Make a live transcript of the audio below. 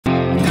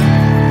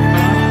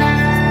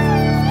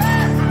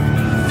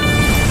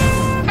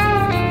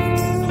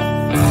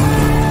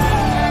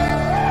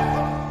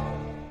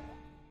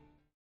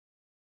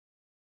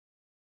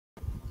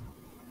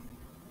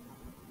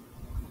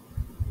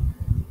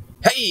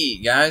Hey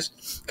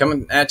guys,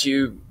 coming at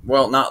you,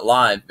 well, not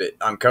live, but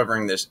I'm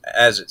covering this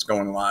as it's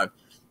going live.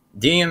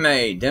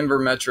 DMA, Denver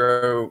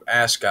Metro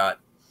Ascot,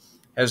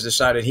 has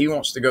decided he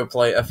wants to go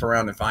play F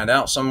around and find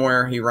out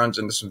somewhere. He runs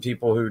into some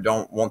people who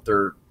don't want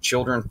their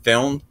children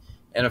filmed.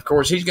 And of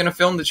course, he's going to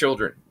film the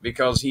children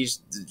because he's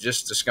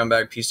just a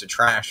scumbag piece of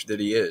trash that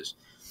he is.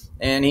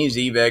 And he's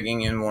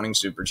e-begging and wanting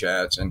super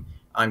chats. And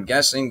I'm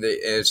guessing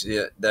that as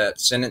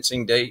that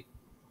sentencing date,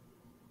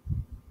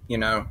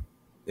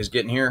 is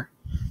getting here,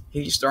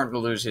 he's starting to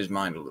lose his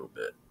mind a little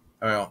bit.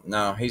 Well,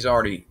 no, he's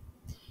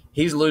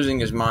losing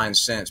his mind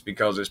since,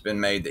 because it's been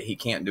made that he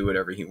can't do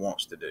whatever he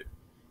wants to do.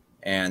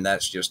 And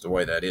that's just the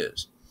way that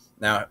is.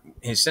 Now,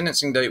 his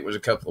sentencing date was a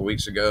couple of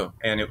weeks ago,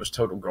 and it was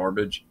total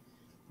garbage.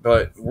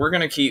 But we're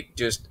going to keep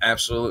just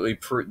absolutely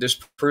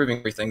disproving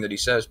everything that he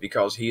says,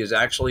 because he is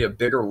actually a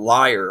bigger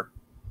liar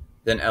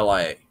than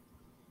LIA.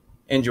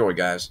 Enjoy,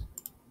 guys.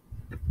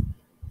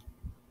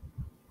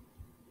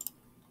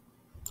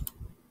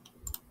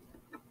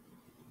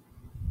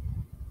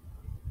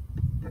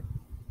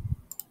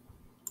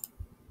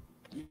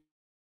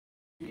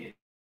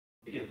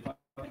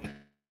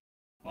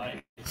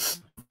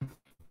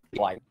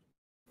 Like,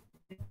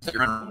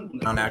 You're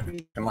not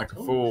acting like a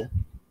fool.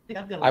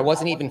 I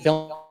wasn't even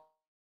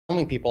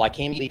filming people. I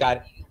came, we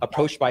got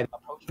approached by.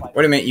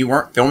 Wait a minute, you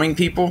weren't filming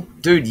people?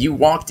 Dude, you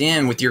walked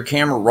in with your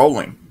camera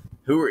rolling.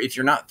 If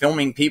you're not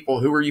filming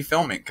people, who are you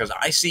filming? Because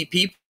I see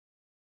people.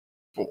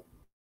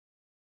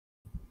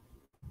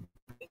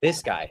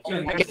 This guy.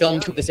 I get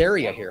filmed to this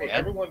area here, man.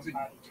 Everyone's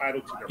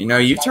entitled to their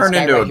You turned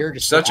into right here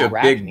just such a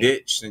big me.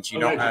 bitch since you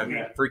don't have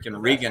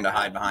freaking Regan to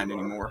hide behind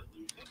anymore.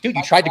 Dude,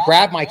 you tried to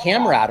grab my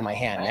camera out of my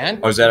hand, man.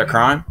 Oh, is that a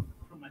crime?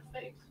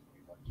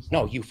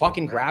 No, you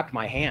fucking grabbed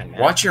my hand,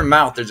 man. Watch your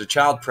mouth. There's a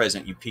child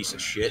present, you piece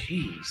of shit.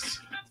 Jeez.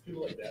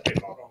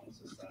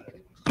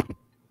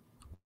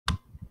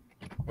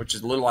 Which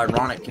is a little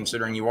ironic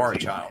considering you are a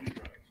child.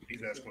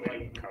 He's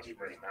escalating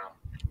controversy now.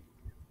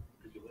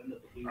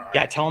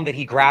 Yeah, tell him that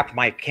he grabbed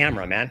my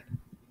camera, man.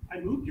 I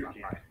moved your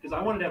camera because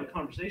I wanted to have a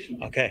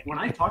conversation. Okay. When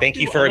I talk Thank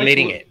to you people, for I like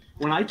admitting to it.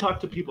 When I talk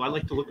to people, I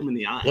like to look them in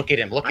the eye. Look at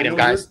him. Look at him, know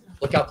guys.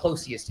 Look how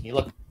close he is to me.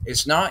 Look.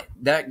 It's not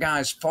that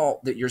guy's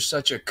fault that you're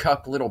such a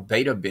cuck little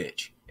beta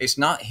bitch. It's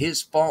not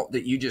his fault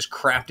that you just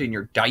crapped in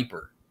your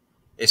diaper.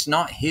 It's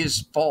not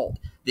his fault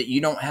that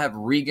you don't have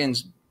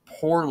Regan's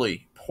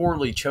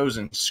poorly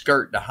chosen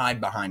skirt to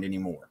hide behind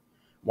anymore.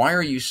 Why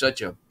are you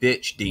such a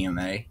bitch,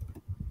 DMA?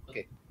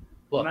 Okay.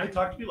 Look. When I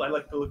talk to people, I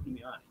like to look in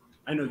the eye.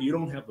 I know you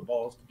don't have the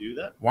balls to do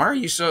that. Why are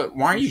you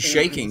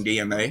shaking,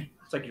 DMA?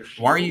 It's like your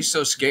shield. Why are you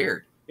so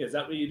scared? Is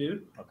that what you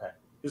do? Okay.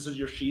 This is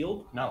your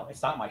shield? No,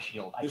 it's not my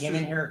shield. I This came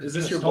is- in here. Is to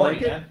this do a your story,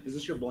 blanket? man. Is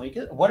this your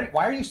blanket?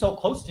 Why are you so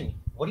close to me?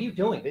 What are you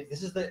doing?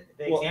 This is the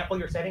Well, example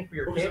you're setting for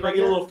your Because kid if I right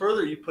get a here? little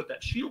further, you put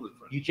that shield in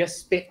front. You just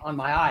spit on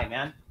my eye,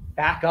 man.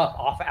 Back up,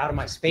 out of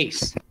my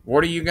space.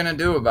 What are you going to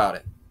do about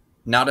it?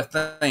 Not a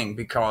thing,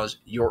 because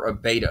you're a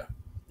beta.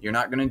 You're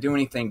not going to do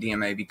anything,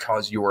 DMA,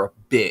 because you're a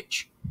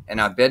bitch. And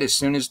I bet as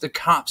soon as the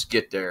cops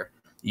get there,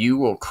 you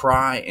will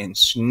cry and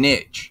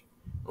snitch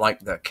like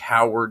the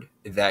coward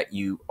that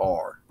you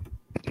are.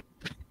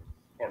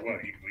 Or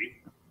what? You tweet?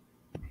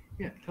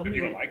 Yeah, tell If me.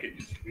 you don't like it,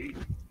 just tweet.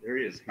 There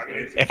he is. I mean,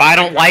 it's- If I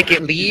don't like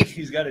it, leave.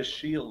 He's got his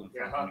shield in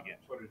Yeah, front of him again.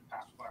 Twitter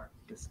past fire.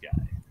 This guy.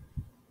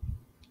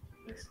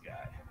 This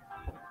guy.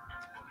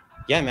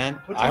 Yeah,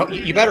 man. What's I up hope, with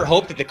you you? better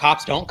hope that the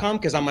cops don't come,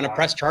 because I'm going to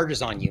press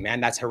charges on you,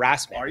 man. That's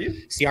harassment. Are you?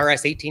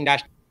 CRS 18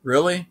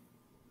 Really?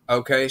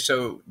 Okay,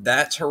 so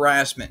that's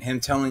harassment, him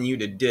telling you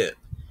to dip.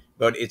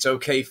 But it's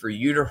okay for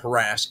you to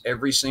harass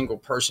every single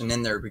person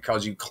in there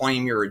because you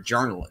claim you're a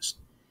journalist.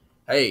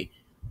 Hey,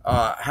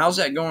 how's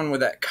that going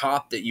with that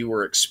cop that you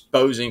were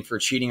exposing for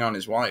cheating on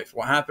his wife?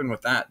 What happened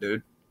with that,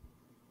 dude?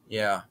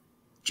 Yeah,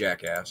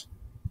 jackass.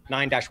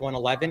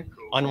 9-111,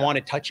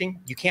 unwanted touching.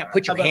 You can't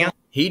put your hand.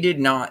 He did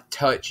not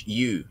touch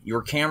you.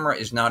 Your camera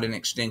is not an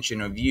extension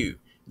of you.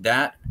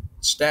 That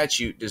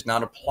statute does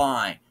not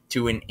apply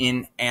to an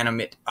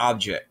inanimate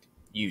object.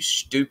 You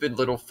stupid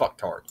little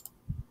fucktard.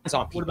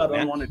 On people, What about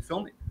man. unwanted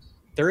filming?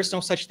 There is no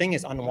such thing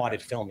as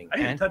unwanted filming, I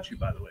didn't man. touch you,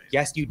 by the way.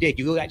 Yes, you did.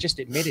 You just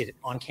admitted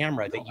on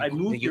camera that I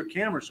moved you your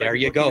camera so there I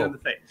could you look you go. in the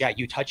face. Yeah,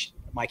 you touched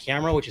my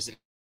camera, which is an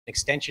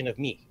extension of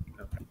me.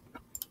 Okay.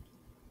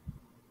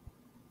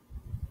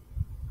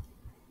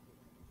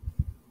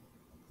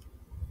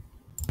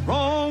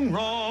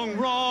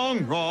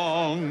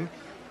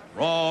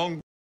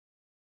 Wrong.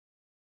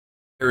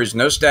 There is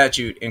no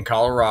statute in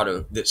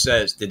Colorado that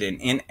says that an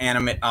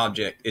inanimate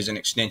object is an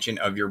extension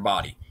of your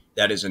body.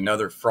 That is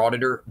another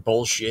frauditor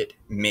bullshit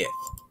myth.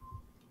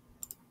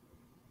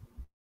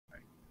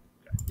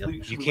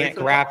 You can't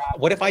grab.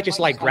 What if I just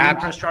like grab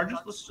grab? press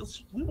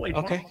charges. We'll wait.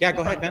 Okay, yeah,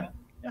 go ahead, man.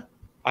 Yeah.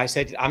 I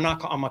said I'm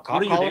not. I'm a cop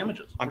What are your caller.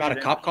 damages? I'm What are not a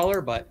your cop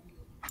caller, but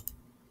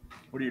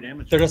What are your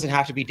damages? there doesn't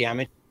have to be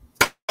damage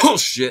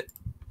Bullshit.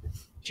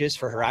 just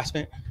for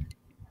harassment.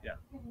 Yeah.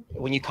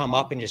 When you come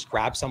up and just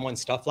grab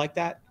someone's stuff like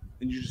that,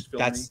 And you just film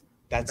that's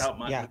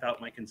me yeah, without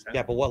my consent.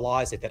 yeah. But what law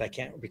is it that I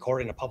can't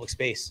record in a public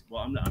space?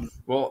 Well, I'm not.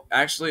 Well,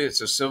 actually,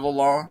 it's a civil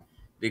law,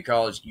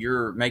 because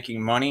you're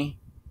making money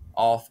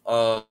off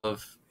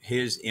of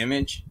his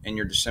image and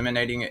you're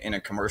disseminating it in a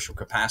commercial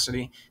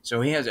capacity.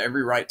 So he has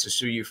every right to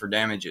sue you for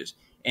damages.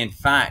 In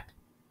fact,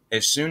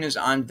 as soon as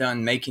I'm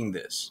done making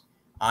this,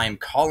 I'm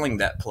calling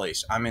that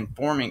place. I'm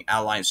informing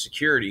Allied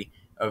Security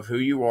of who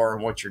you are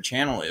and what your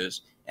channel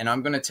is, and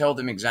I'm going to tell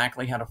them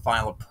exactly how to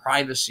file a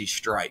privacy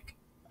strike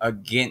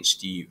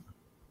against you.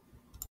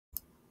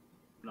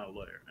 I'm not a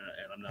lawyer,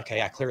 and I'm not. Okay,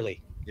 yeah,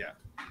 clearly. Yeah.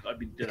 I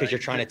mean, Because you're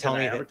trying to tell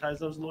me that advertise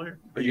those lawyer.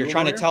 you're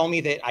trying to tell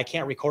me that I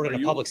can't record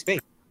in a public space.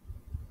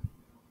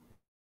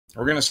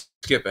 We're going to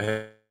skip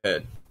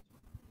ahead.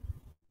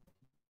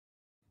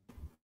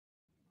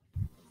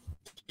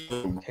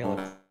 Okay,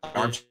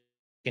 let's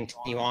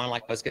continue on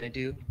like I was going to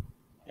do.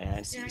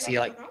 And see,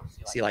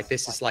 like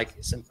this is like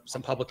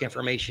some public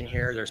information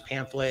here. There's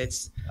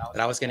pamphlets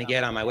that I was going to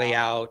get on my way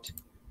out.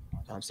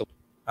 So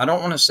I don't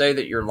want to say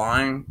that you're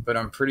lying, but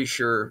I'm pretty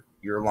sure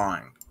you're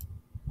lying.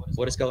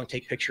 we'll just go and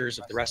take pictures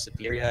of the rest of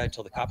the area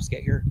until the cops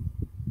get here,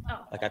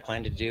 like I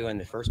planned to do in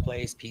the first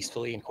place,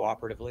 peacefully and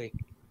cooperatively,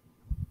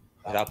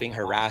 without being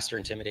harassed or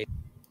intimidated.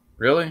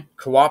 Really?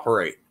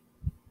 Cooperate.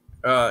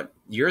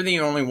 You're the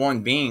only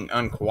one being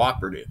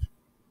uncooperative.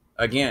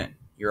 Again,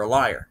 you're a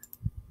liar.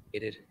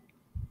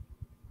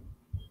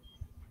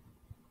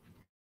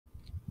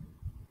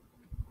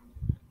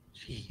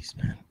 Jeez,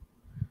 man.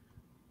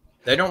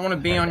 They don't want to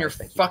be on your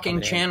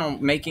fucking channel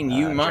making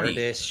you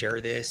money.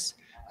 Share this.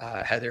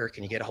 Heather,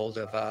 can you get a hold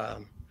of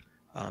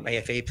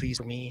AFA, please,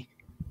 for me?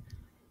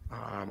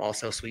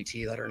 Also, Sweet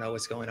Tea, let her know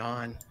what's going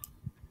on.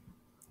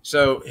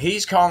 So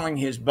he's calling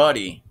his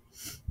buddy,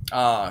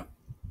 our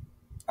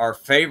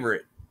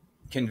favorite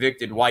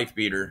convicted wife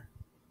beater,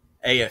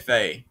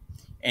 AFA,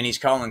 and he's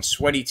calling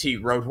Sweaty Tea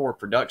RoadWhore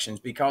Productions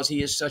because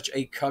he is such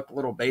a cuck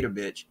little beta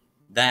bitch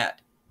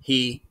that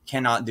he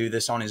cannot do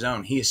this on his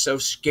own. He is so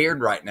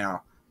scared right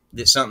now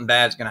that something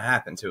bad's going to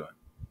happen to him.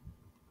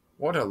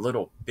 What a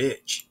little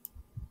bitch.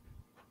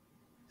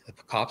 The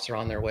cops are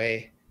on their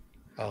way.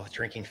 Oh,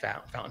 drinking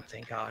fountain,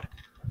 thank God.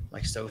 I'm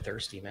like so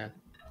thirsty, man.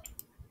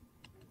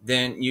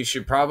 Then you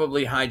should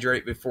probably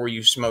hydrate before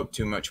you smoke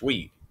too much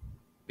weed,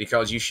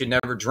 because you should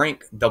never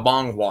drink the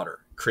Bong water,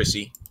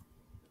 Chrissy.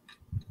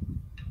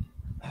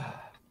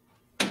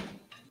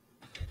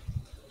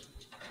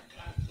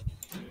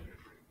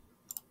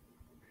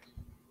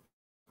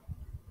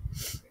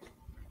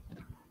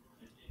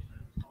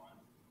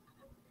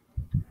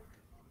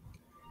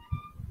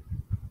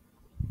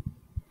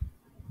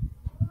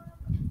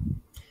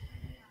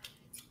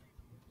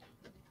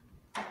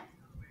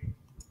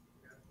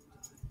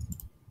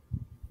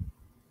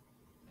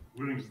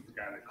 Williams is the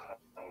guy that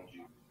called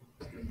you,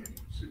 the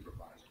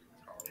supervisor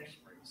in Colorado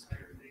Springs.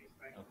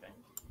 Okay.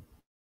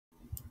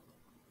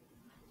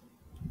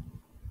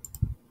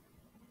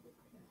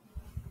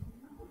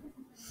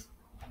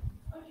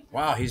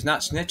 Wow, he's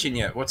not snitching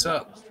yet. What's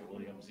up?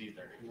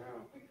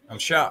 I'm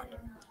shocked.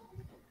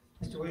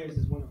 Mr. Williams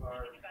is one of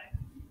our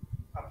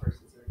top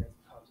persons that gets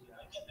called to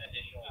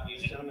that.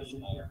 This gentleman's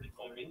in here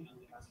recording.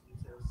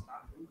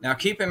 Now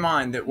keep in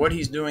mind that what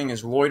he's doing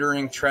is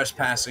loitering,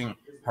 trespassing,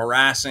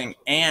 harassing,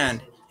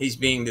 and he's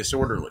being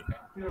disorderly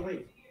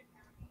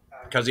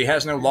because he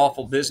has no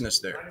lawful business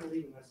there.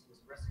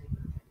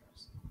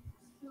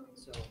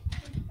 So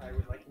I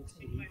would like him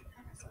to leave.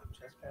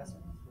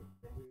 Trespassing.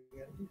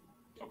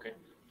 Okay.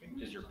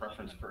 Is your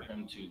preference for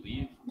him to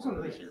leave? He's gonna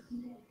leave. Okay.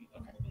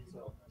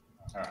 All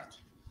right.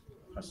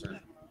 Yes, sir.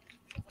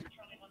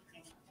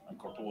 I'm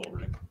Corporal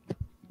Wilbert.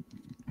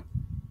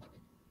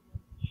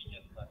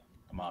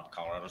 I'm a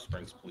Colorado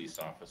Springs police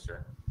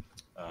officer.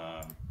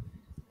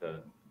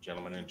 The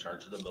gentleman in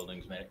charge of the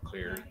buildings made it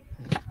clear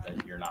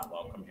that you're not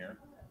welcome here.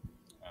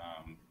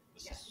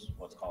 This is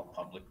what's called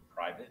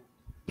public-private,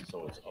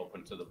 so it's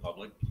open to the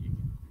public. You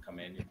can come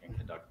in, you can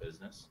conduct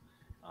business.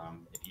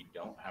 If you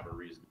don't have a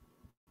reason.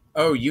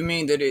 Oh, you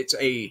mean that it's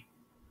a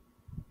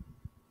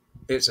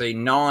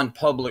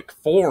non-public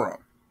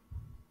forum?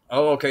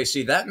 Oh, okay.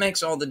 See, that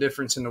makes all the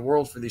difference in the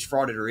world for these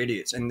frauditor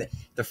idiots. And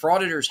the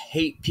frauditors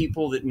hate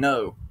people that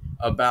know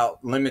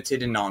about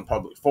limited and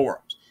non-public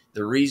forums.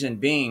 The reason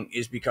being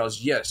is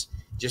because, yes,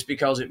 just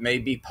because it may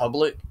be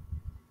public,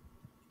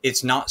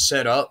 it's not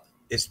set up.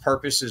 Its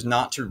purpose is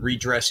not to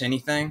redress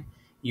anything.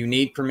 You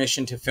need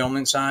permission to film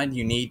inside.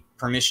 You need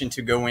permission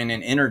to go in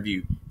and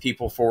interview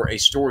people for a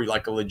story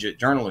like a legit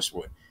journalist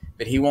would.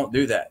 But he won't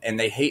do that. And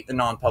they hate the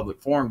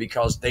non-public forum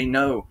because they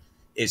know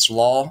it's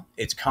law,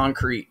 it's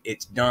concrete,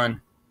 it's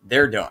done,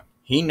 they're done.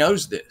 He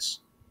knows this.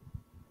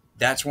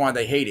 That's why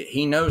they hate it.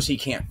 He knows he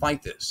can't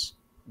fight this.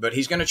 But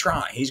he's going to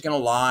try. He's going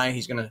to lie.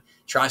 He's going to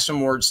try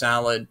some word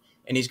salad.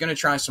 And he's going to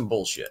try some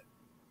bullshit.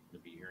 To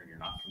be here and you're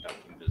not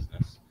conducting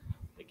business,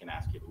 they can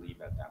ask you to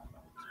leave at that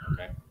point.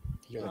 Okay?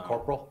 You're the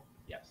corporal?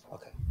 Yes.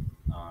 Okay.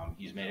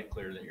 He's made it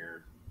clear that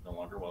you're no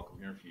longer welcome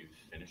here if you've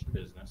finished the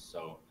business.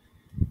 So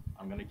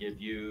I'm going to give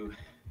you,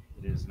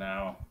 it is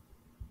now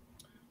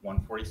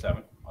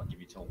 1:47. I'll give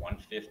you till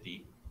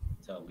 1:50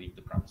 to leave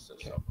the premises.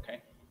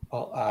 Okay?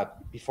 Well,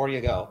 before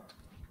you go,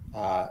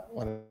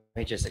 Let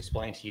me just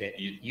explain to you that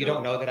you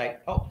don't know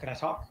that can I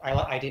talk?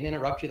 I didn't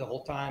interrupt you the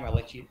whole time. I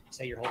let you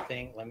say your whole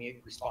thing. Let me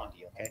respond to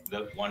you, okay?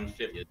 The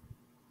 150.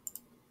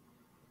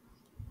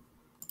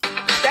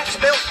 That's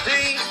spelled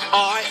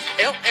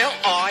D-I-L-L-I-G-A-N,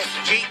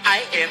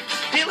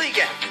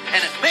 Dilligan,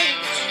 and it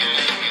means,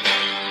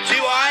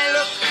 do I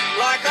look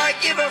like I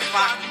give a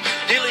fuck,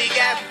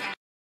 Dilligan?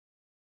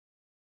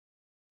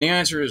 The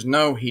answer is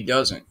no, he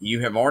doesn't.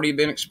 You have already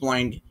been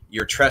explained.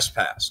 You're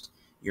trespassed.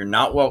 You're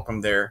not welcome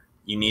there.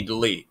 You need to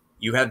leave.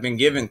 You have been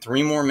given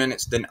 3 more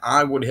minutes than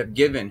I would have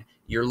given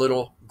your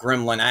little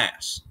gremlin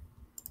ass.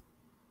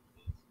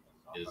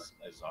 Is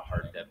a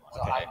hard deadline.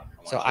 Okay.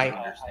 So I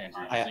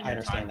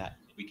understand that.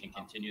 We can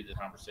continue the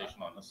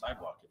conversation on the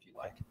sidewalk if you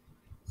like.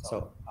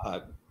 So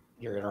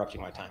you're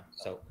interrupting my time.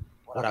 So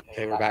what up?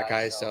 Okay, we're back,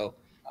 guys. So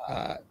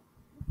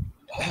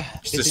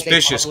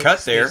Suspicious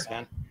cut there.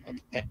 Man.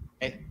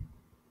 Okay.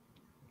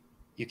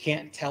 You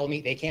can't tell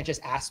me. They can't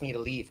just ask me to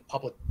leave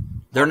public.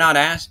 They're not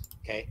asking.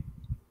 Okay.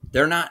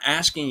 They're not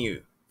asking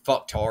you,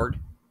 fucktard.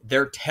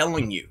 They're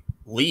telling you,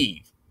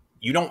 leave.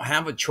 You don't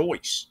have a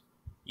choice.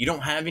 You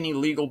don't have any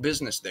legal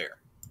business there.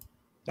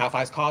 Now, if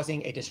I was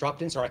causing a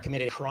disruptance or I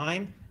committed a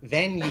crime,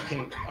 then you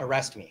can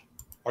arrest me,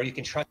 or you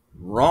can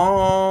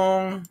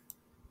Wrong.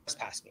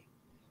 trespass me.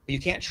 But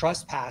you can't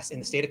trespass in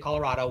the state of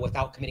Colorado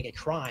without committing a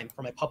crime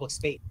from a public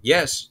space.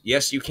 Yes,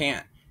 you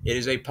can. It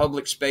is a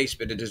public space,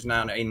 but it is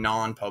not a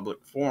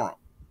non-public forum.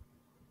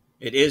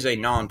 It is a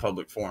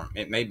non-public forum.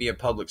 It may be a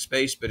public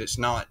space, but it's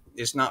not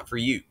for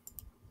you.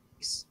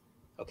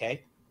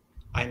 Okay?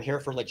 I'm here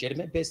for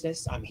legitimate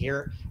business. I'm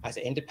here as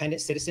an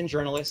independent citizen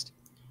journalist.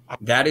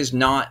 That is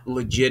not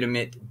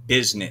legitimate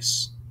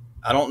business.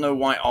 I don't know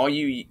why all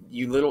you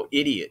little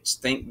idiots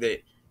think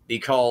that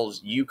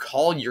because you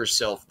call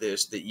yourself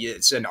this, that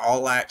it's an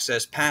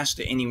all-access pass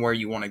to anywhere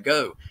you want to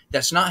go.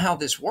 That's not how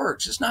this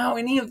works. It's not how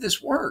any of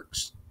this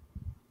works.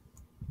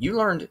 You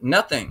learned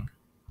nothing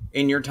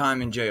in your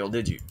time in jail,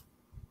 did you?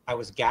 I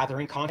was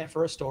gathering content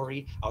for a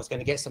story. I was going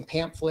to get some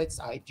pamphlets.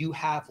 I do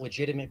have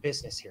legitimate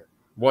business here.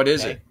 What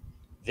is it?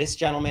 This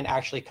gentleman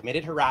actually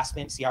committed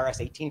harassment,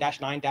 CRS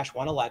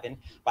 18-9-111,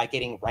 by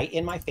getting right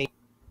in my face.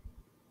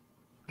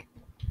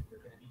 You're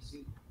going to be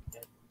sued.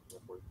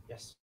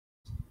 Yes.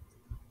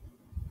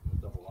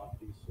 Double lock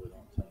these so they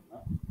don't tighten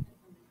up.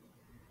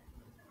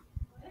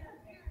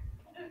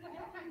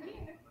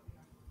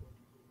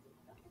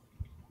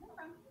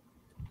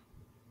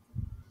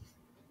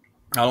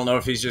 I don't know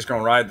if he's just going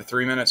to ride the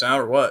 3 minutes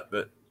out or what,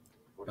 but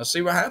let's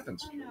see what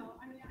happens.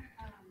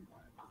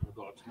 We'll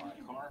go up to my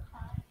car.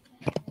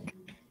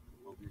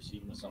 We'll be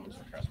receiving the summons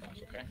for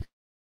trespass, okay?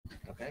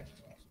 Okay.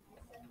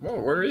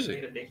 Whoa, where is You he?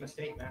 made a big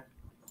mistake, man.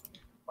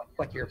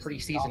 But you're a pretty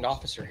seasoned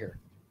officer here.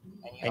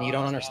 And you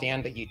don't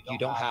understand that you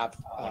don't have,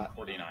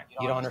 49.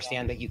 you don't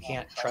understand that you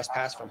can't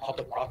trespass from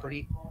public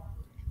property.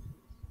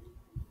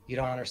 You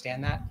don't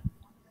understand that?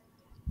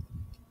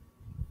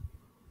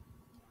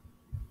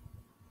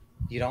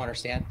 You don't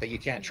understand that you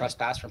can't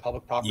trespass from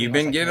public property. You've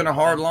been given a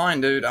hard line,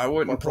 dude. I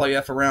wouldn't play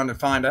F around and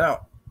find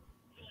out.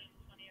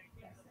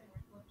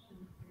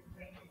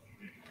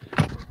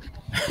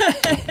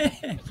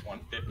 It's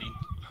 150.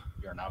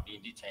 You are now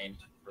being detained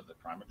for the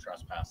crime of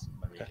trespass.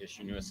 Let me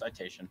issue you a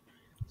citation.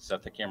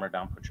 Set the camera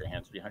down. Put your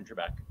hands behind your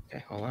back.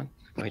 Okay, hold on.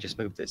 Let me just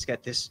move this,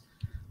 get this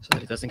so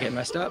that it doesn't get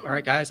messed up. All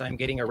right, guys, I'm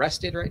getting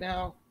arrested right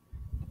now.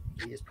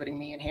 He is putting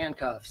me in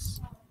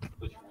handcuffs.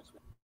 Put your hands behind.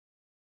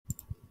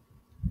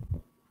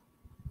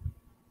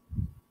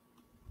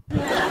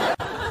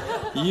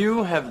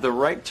 You have the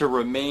right to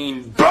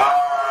remain.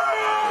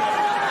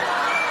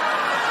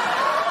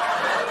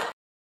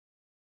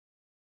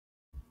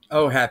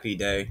 Oh, happy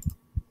day.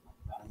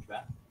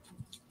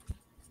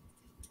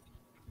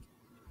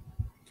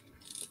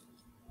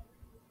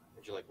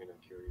 Would you like me to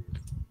carry your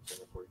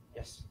camera for you?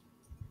 Yes.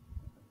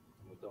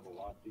 We'll double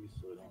lock these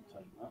so they don't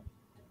tighten up.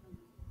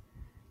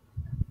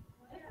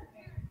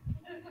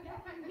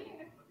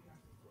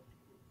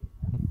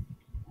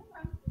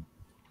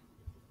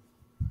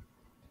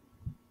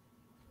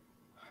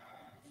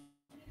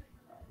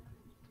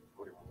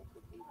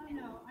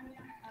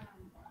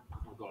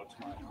 We'll go out to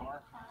my car.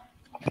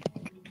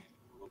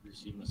 We'll be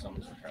receiving the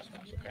summons for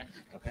trespass, okay?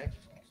 Okay.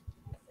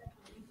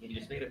 You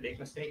just made a big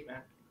mistake,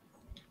 man.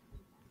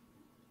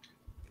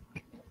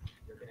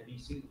 You're going to be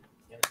sued.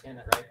 You understand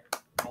that, right?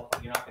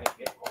 You're not going to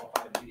get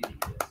qualified immunity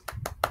for this.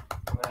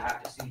 I'm going to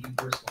have to sue you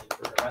personally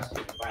for arresting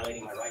and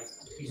violating my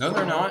rights. No,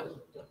 they're not.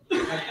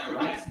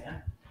 Rights,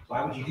 man.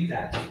 Why would you do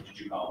that? Did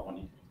you call when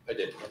you? I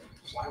did.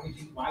 Why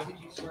would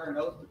you swear an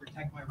oath to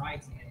protect my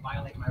rights and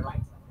violate my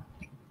rights?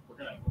 We're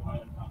gonna go on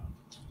and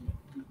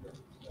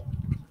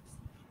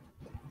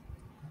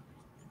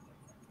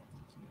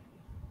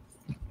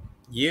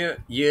Yeah.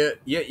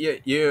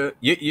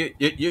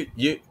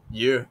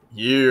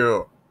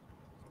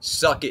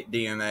 Suck it,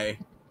 DMA.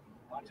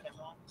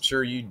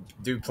 Sure, you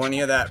do plenty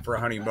of that for a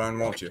honey bun,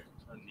 won't you?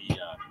 turn the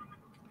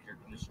air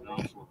conditioner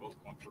on so we're both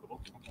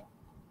comfortable. Okay.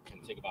 It's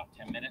gonna take about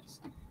 10 minutes,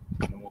 and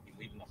then we'll be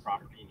leaving the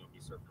property and you'll be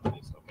served a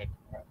release, okay?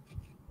 All right.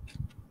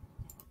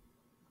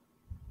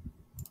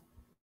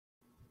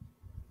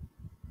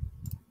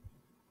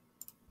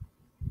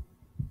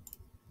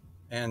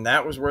 And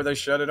that was where they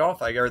shut it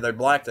off, or they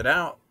blacked it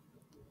out.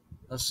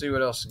 Let's see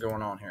what else is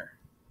going on here.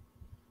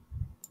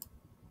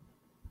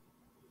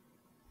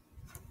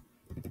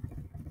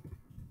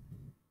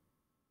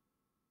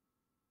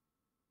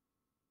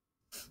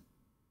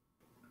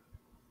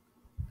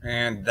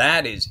 And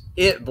that is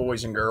it,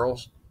 boys and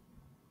girls.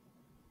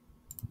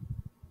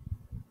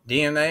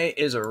 DMA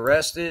is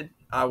arrested.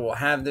 I will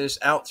have this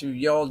out to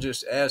y'all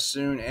just as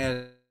soon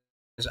as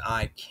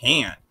I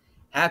can.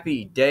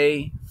 Happy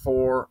day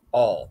for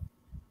all.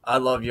 I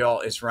love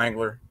y'all. It's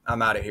Wrangler.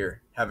 I'm out of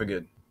here. Have a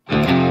good.